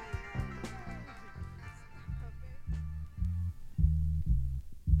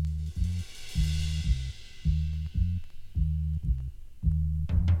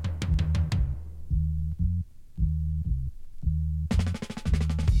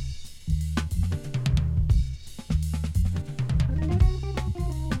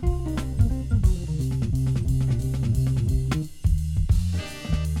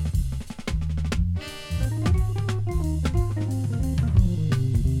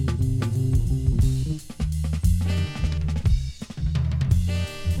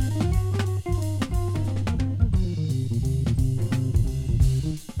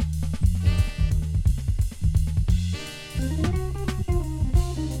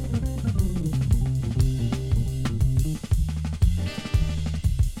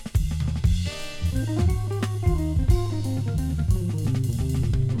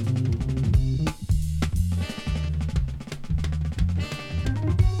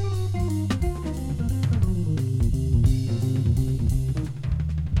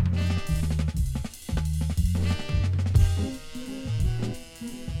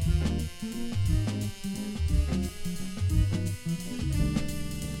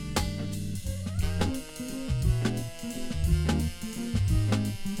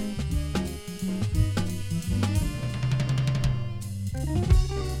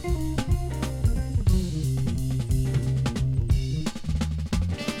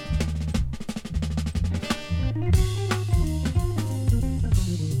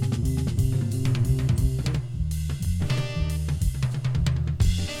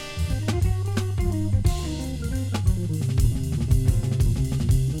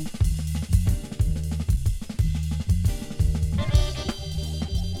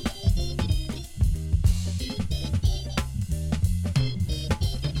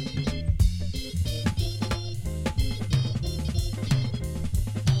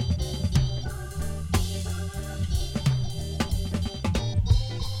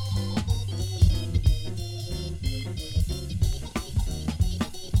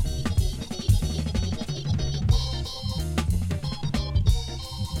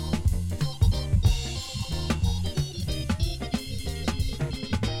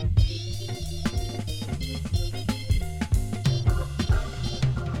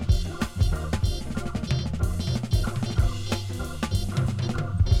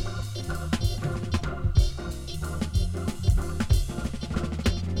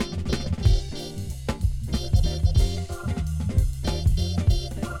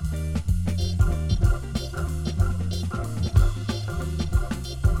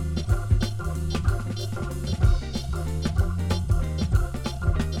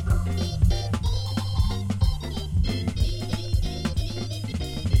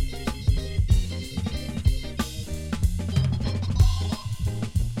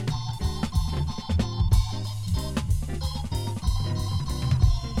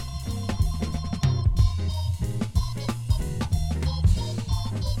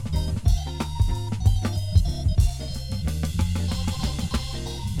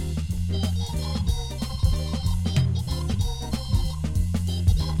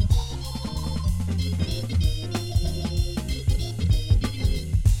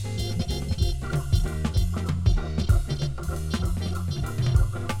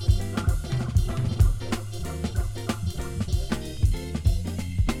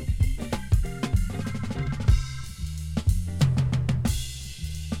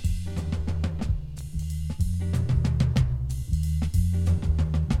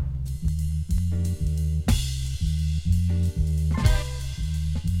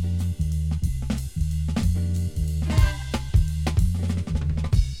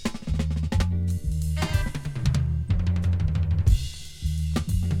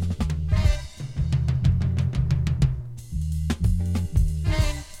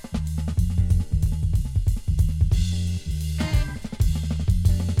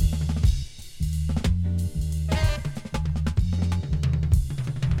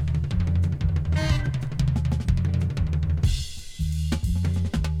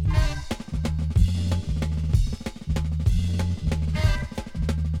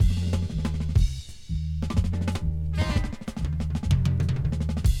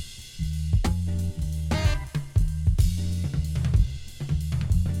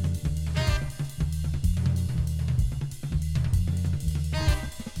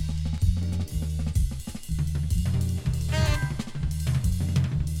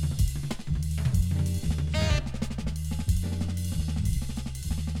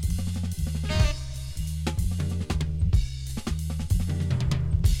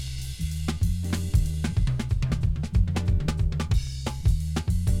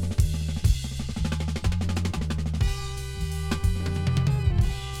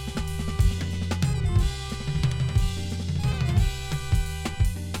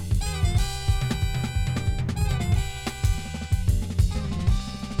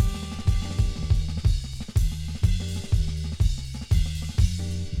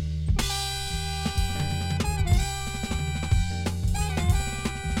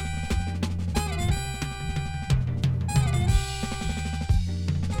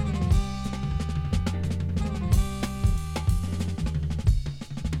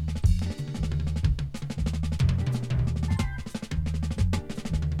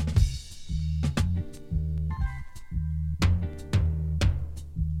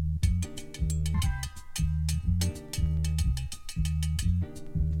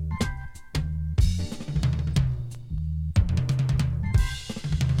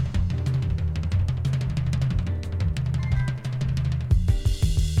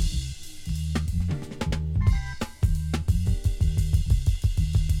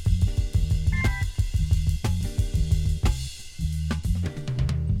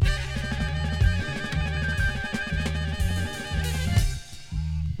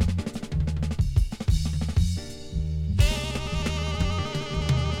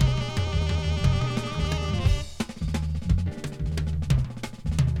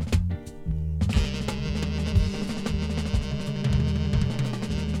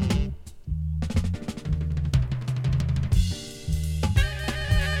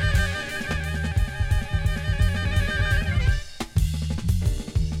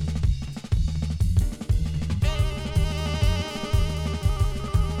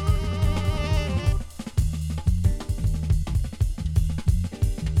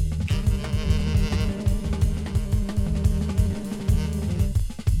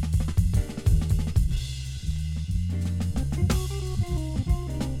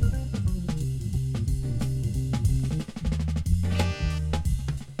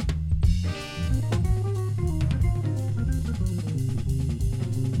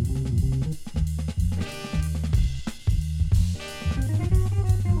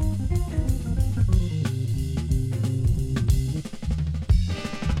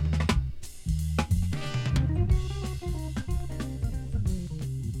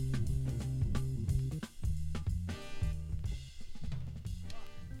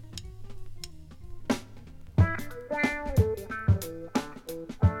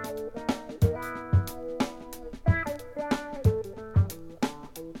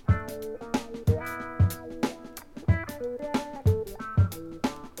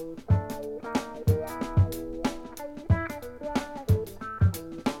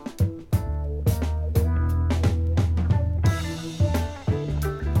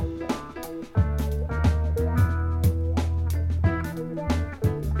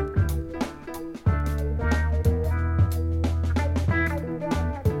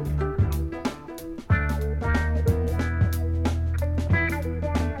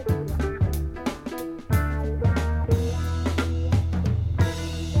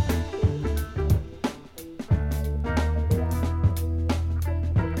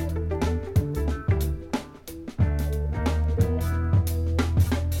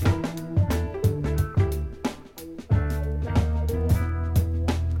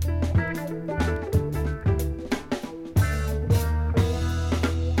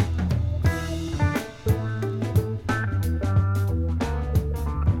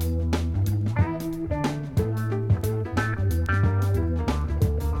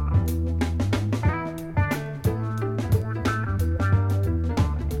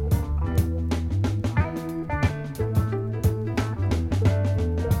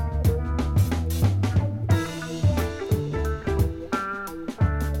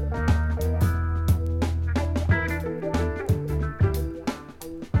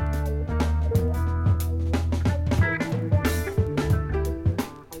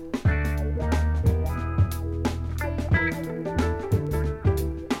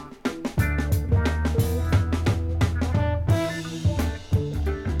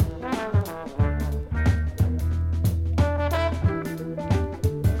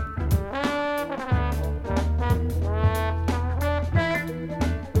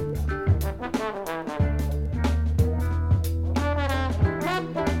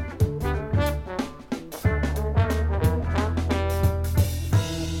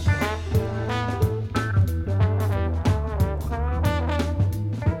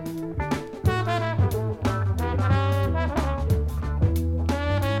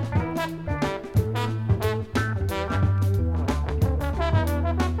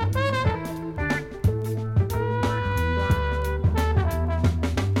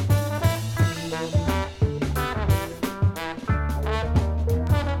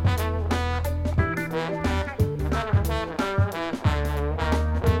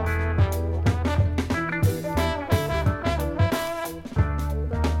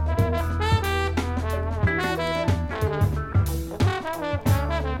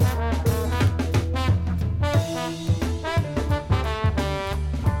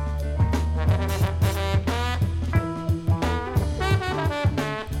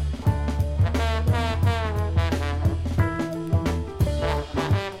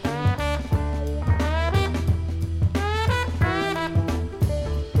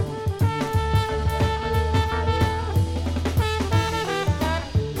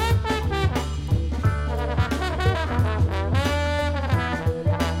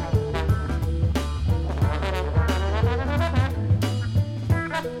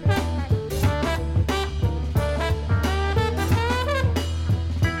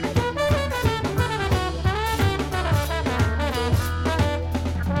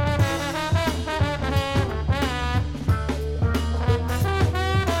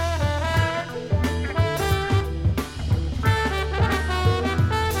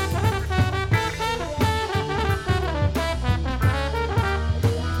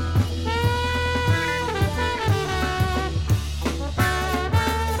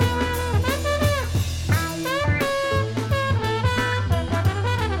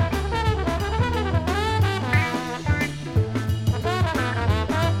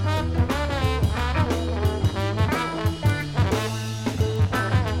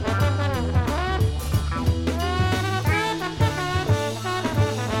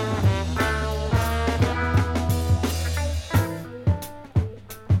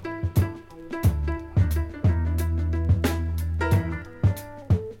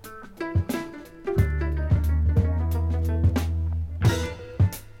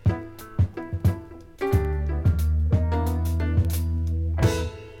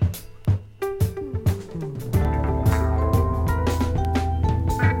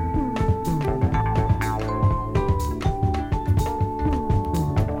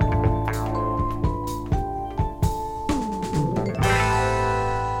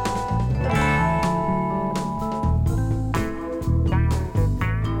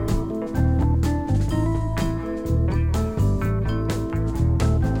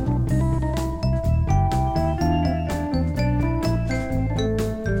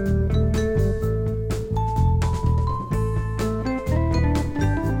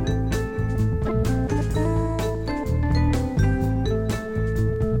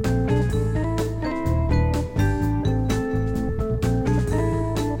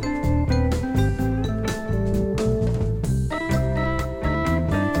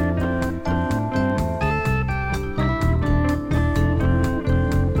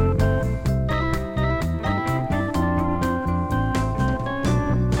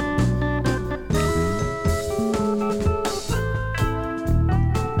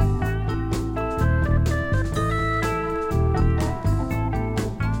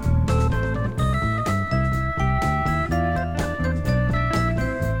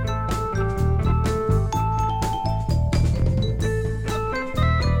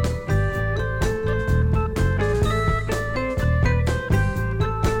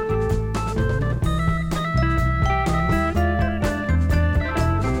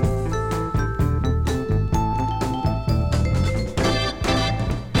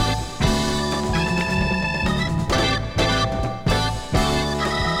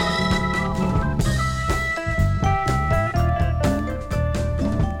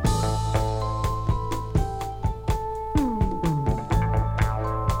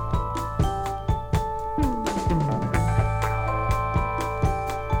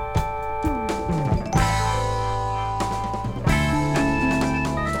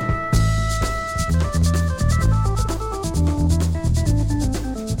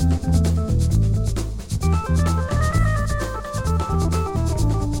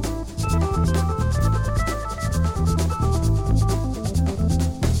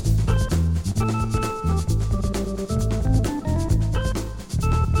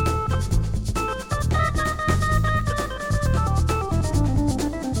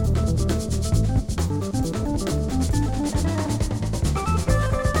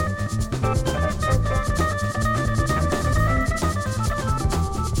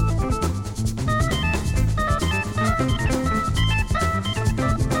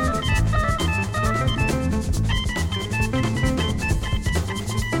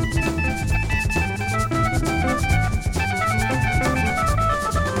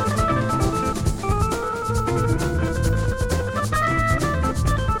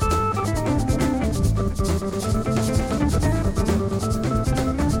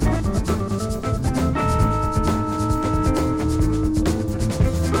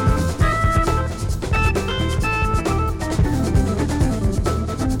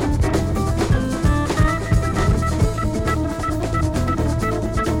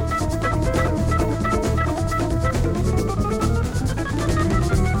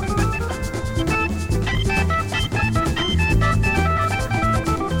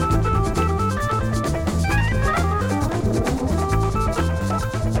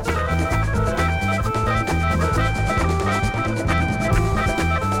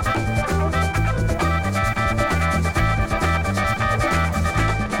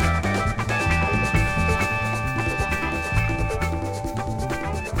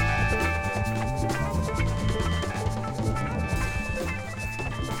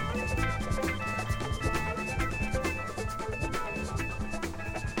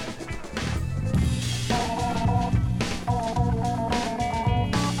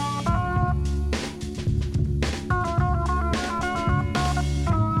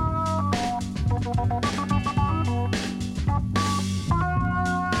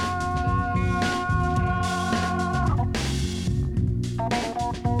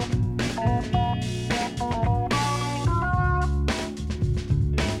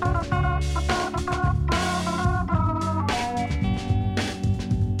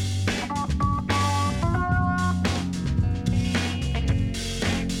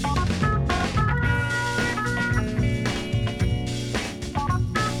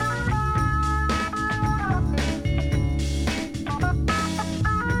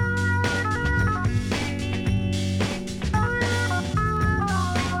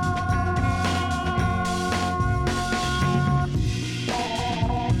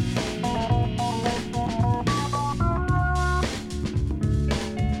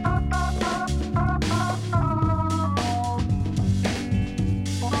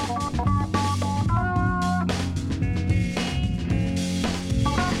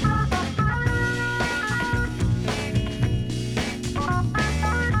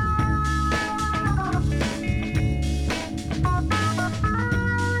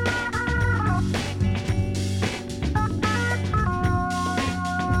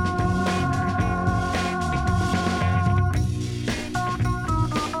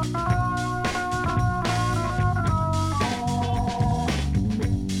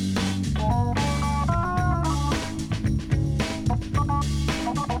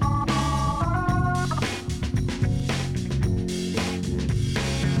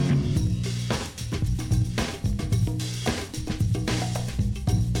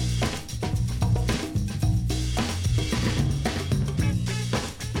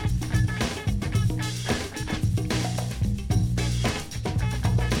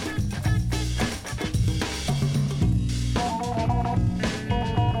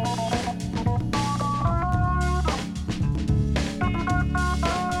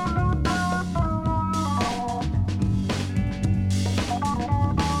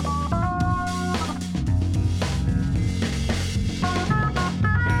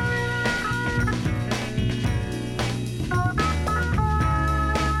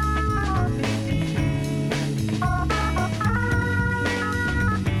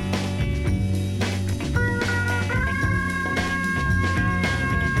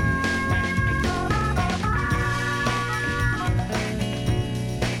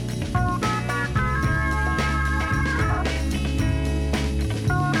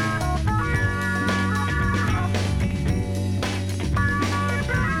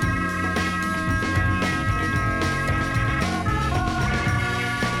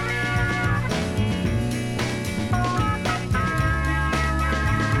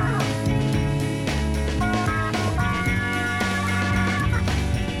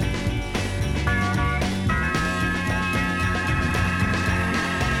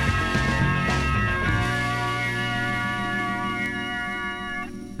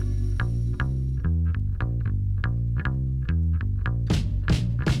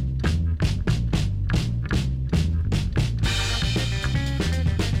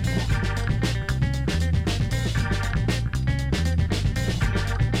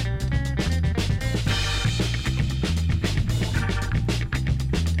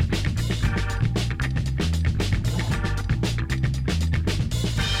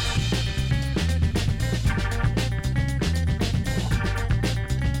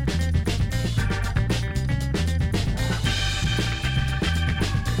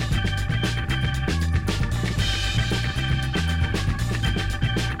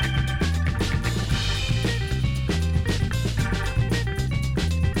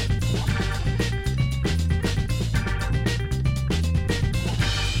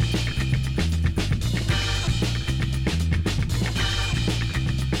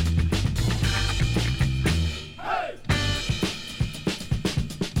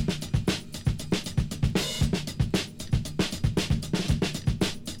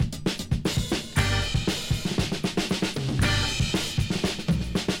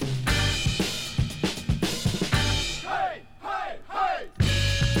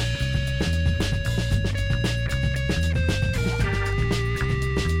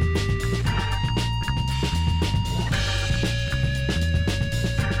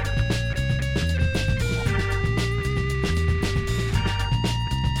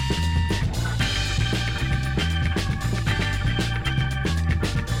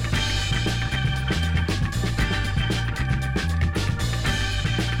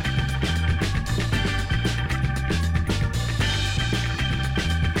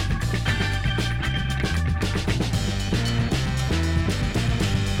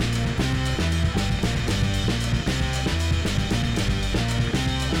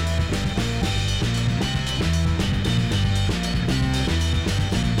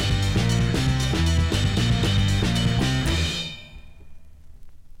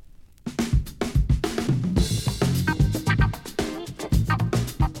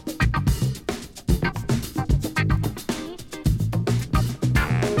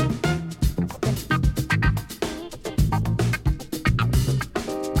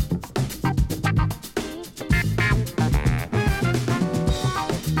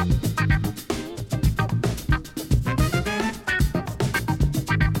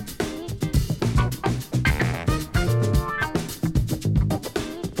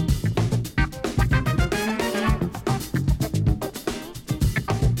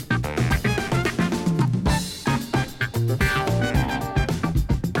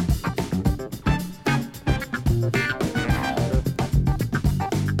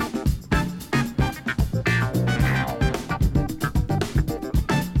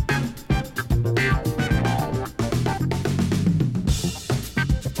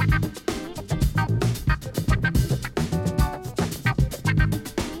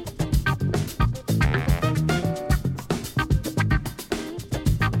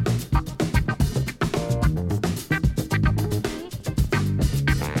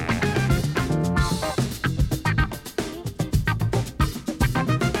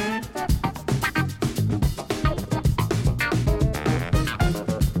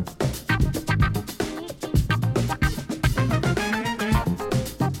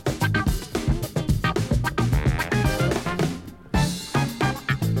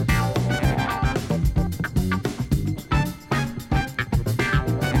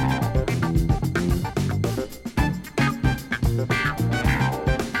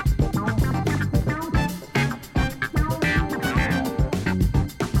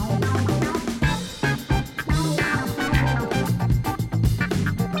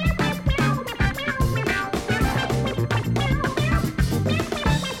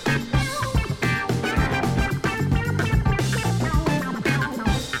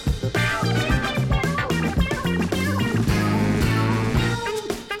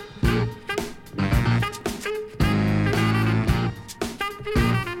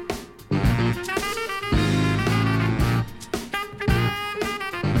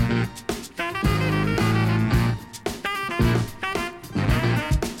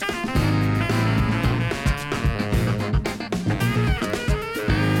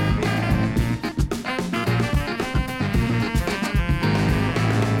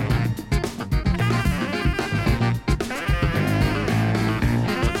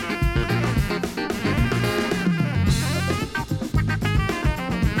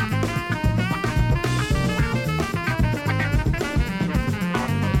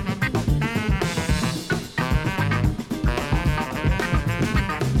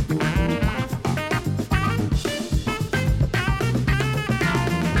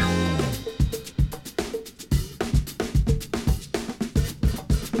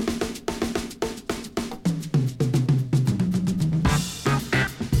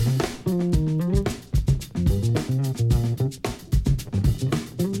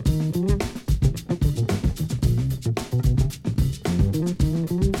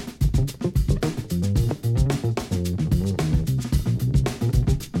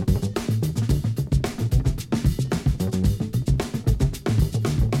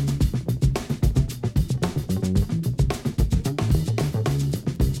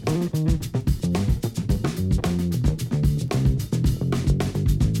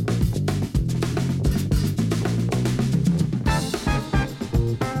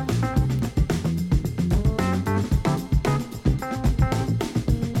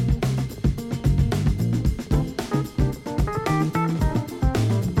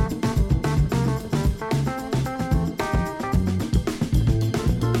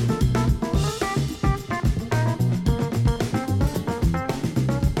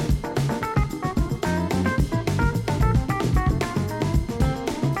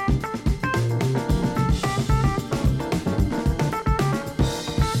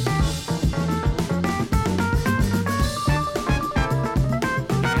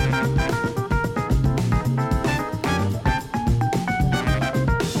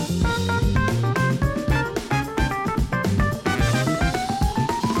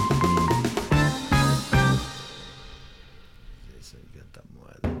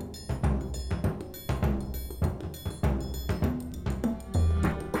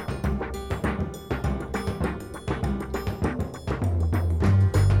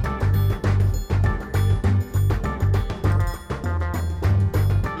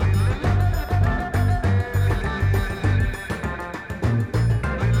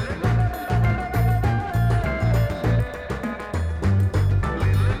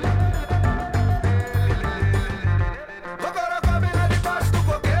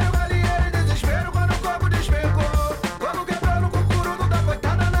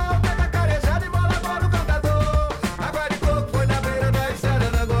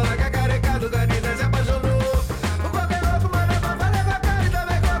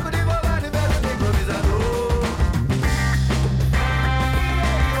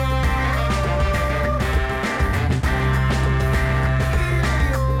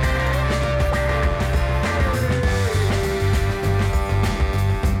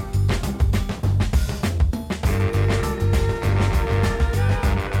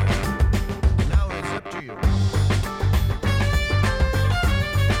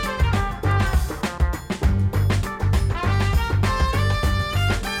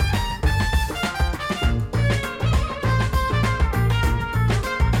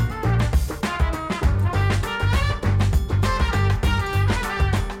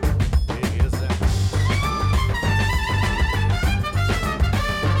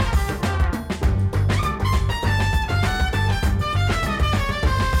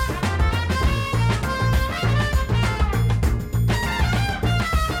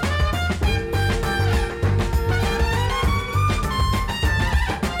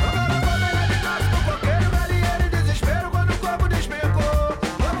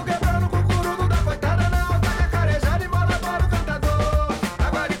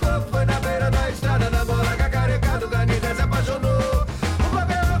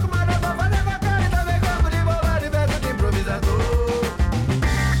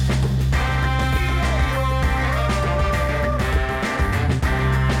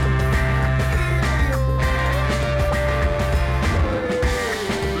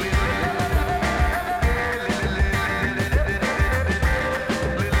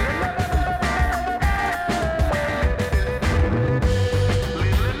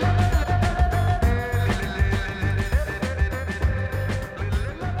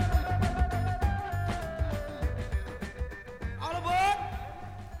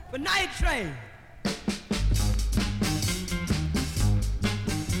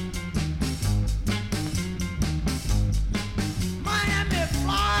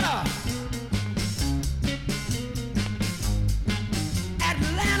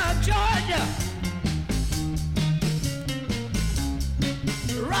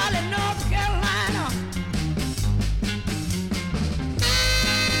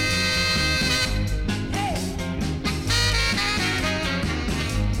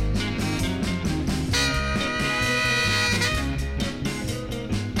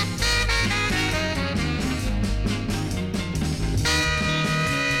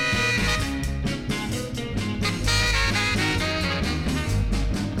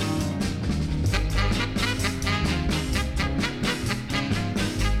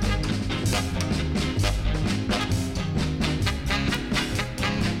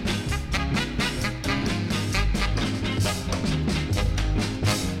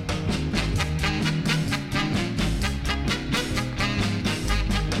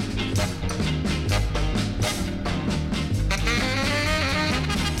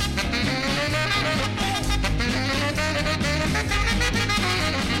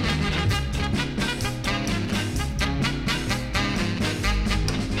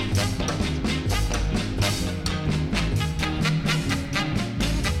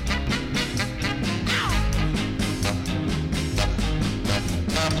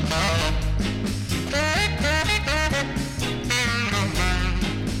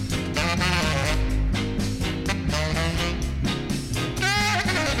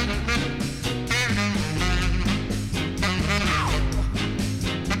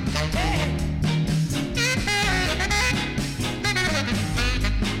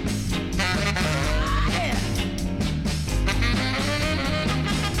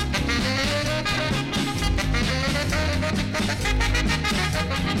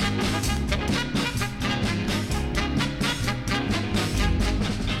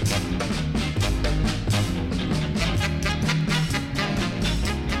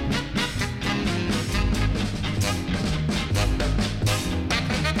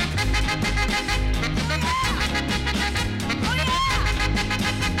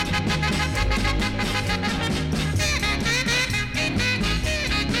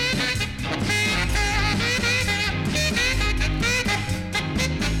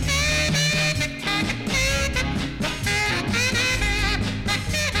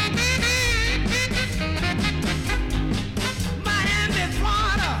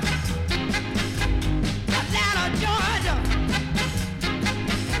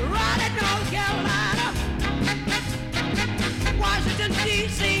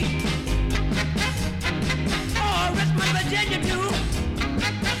 D.C. or Richmond, Virginia too.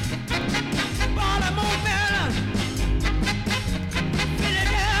 Baltimore, Maryland,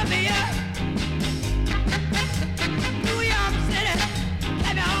 Philadelphia, New York City,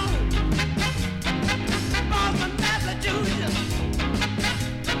 clap your own. Boston, Massachusetts,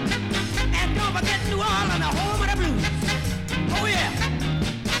 and don't forget New Orleans, the home of the blues. Oh yeah.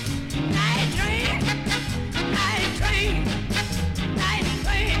 Night train, night train, night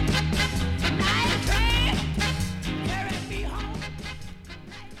train, night train, carry me home.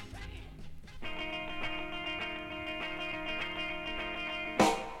 Night train.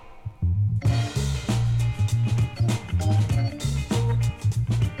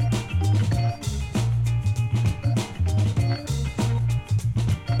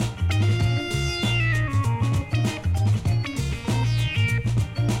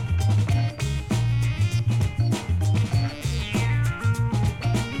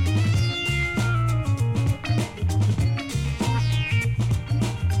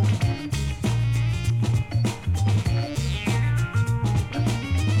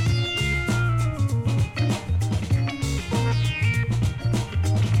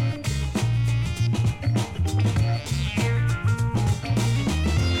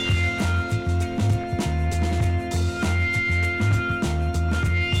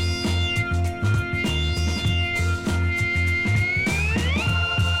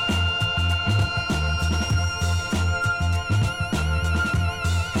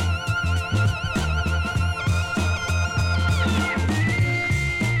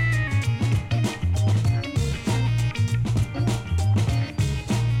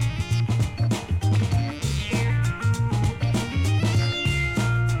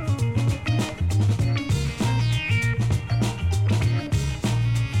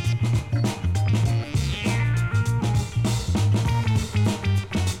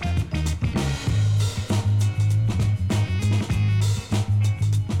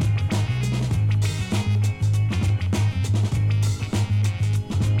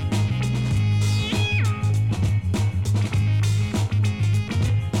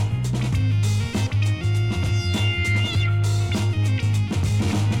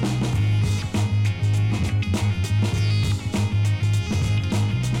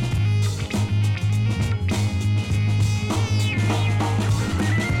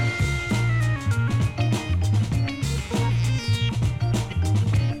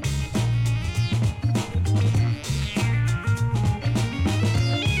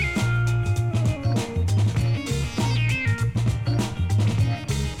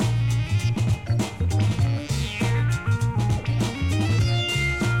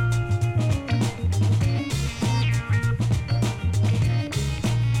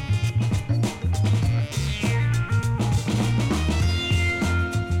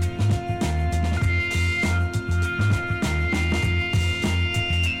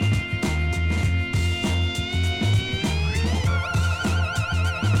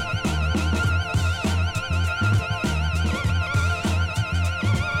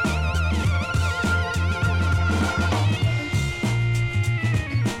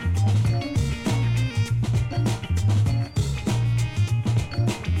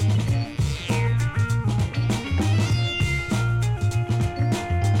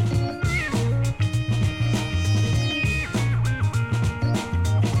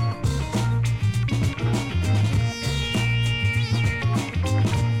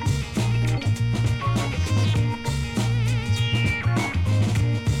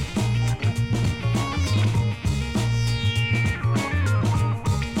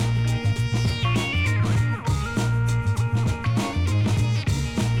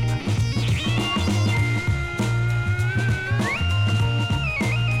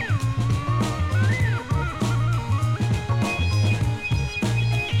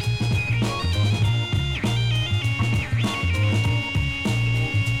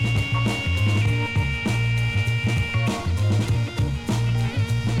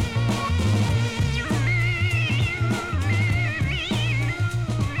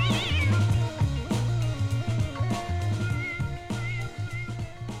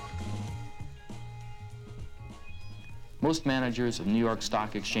 Most managers of New York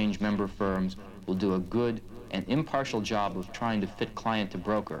Stock Exchange member firms will do a good and impartial job of trying to fit client to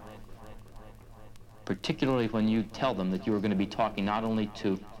broker, particularly when you tell them that you are going to be talking not only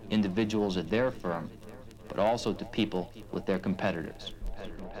to individuals at their firm, but also to people with their competitors.